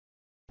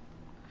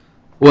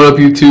What up,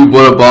 YouTube?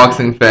 What up,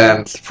 boxing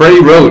fans?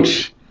 Freddie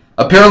Roach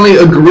apparently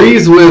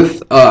agrees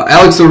with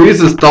Alex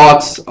Ariza's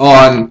thoughts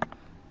on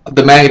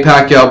the Manny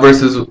Pacquiao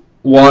versus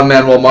Juan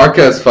Manuel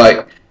Marquez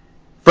fight.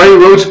 Freddie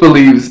Roach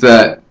believes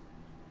that,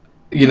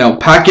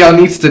 Pacquiao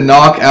needs to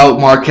knock out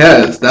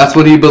Marquez. That's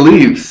what he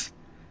believes.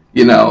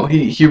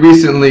 He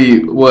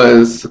recently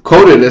was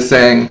quoted as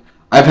saying,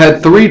 "I've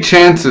had 3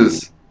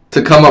 chances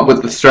to come up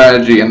with the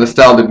strategy and the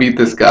style to beat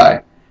this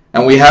guy,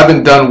 and we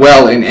haven't done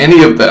well in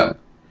any of them.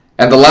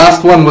 And the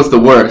last one was the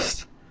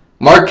worst.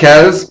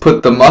 Marquez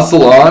put the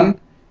muscle on,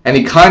 and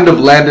he kind of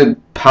landed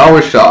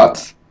power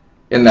shots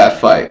in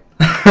that fight."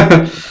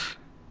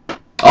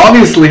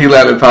 Obviously, he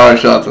landed power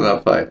shots in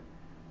that fight.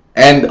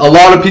 And a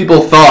lot of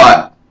people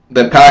thought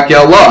that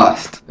Pacquiao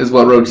lost, is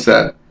what Roach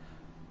said.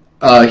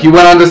 He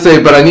went on to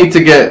say, "But I need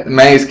to get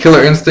Manny's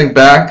killer instinct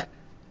back.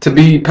 To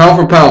be pound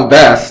for pound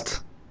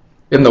best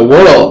in the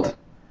world,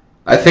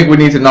 I think we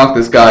need to knock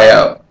this guy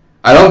out.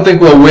 I don't think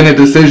we'll win a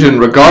decision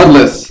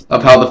regardless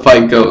of how the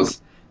fight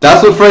goes."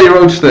 That's what Freddie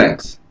Roach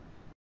thinks.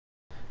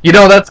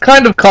 That's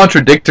kind of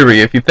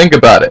contradictory if you think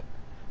about it.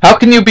 How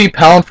can you be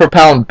pound for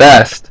pound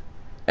best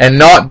and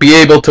not be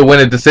able to win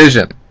a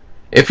decision?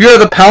 If you're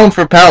the pound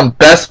for pound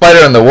best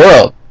fighter in the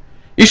world,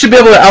 you should be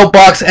able to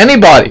outbox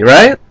anybody,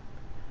 right?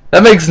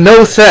 That makes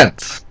no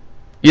sense.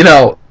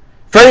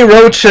 Freddie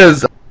Roach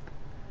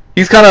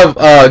he's kind of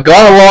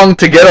gone along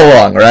to get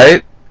along,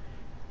 right?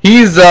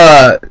 He's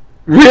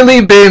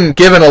really been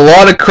given a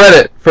lot of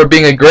credit for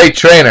being a great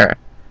trainer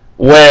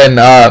when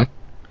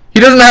he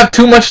doesn't have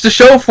too much to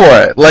show for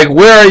it. Like,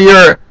 where are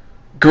your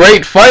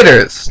great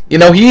fighters?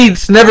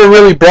 He's never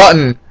really brought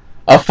in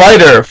a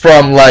fighter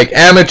from like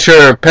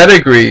amateur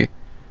pedigree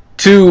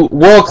to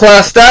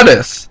world-class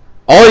status.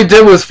 All he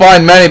did was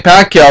find Manny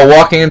Pacquiao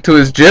walking into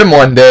his gym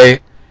one day,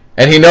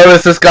 and he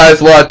noticed this guy has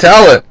a lot of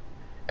talent,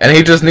 and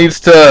he just needs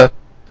to,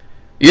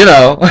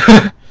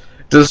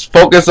 just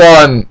focus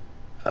on,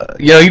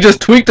 he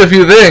just tweaked a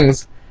few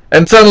things,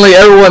 and suddenly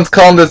everyone's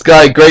calling this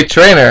guy a great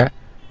trainer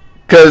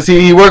because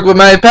he worked with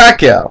Manny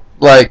Pacquiao.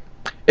 Like,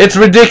 it's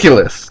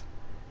ridiculous.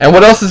 And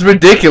what else is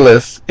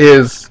ridiculous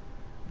is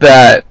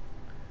that,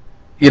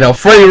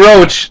 Freddie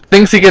Roach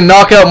thinks he can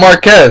knock out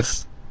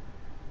Marquez.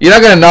 You're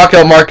not going to knock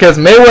out Marquez.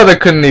 Mayweather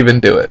couldn't even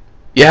do it.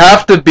 You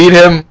have to beat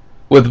him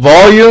with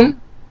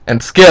volume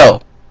and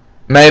skill.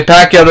 Manny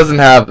Pacquiao doesn't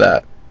have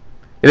that.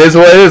 It is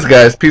what it is,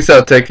 guys. Peace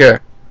out. Take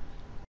care.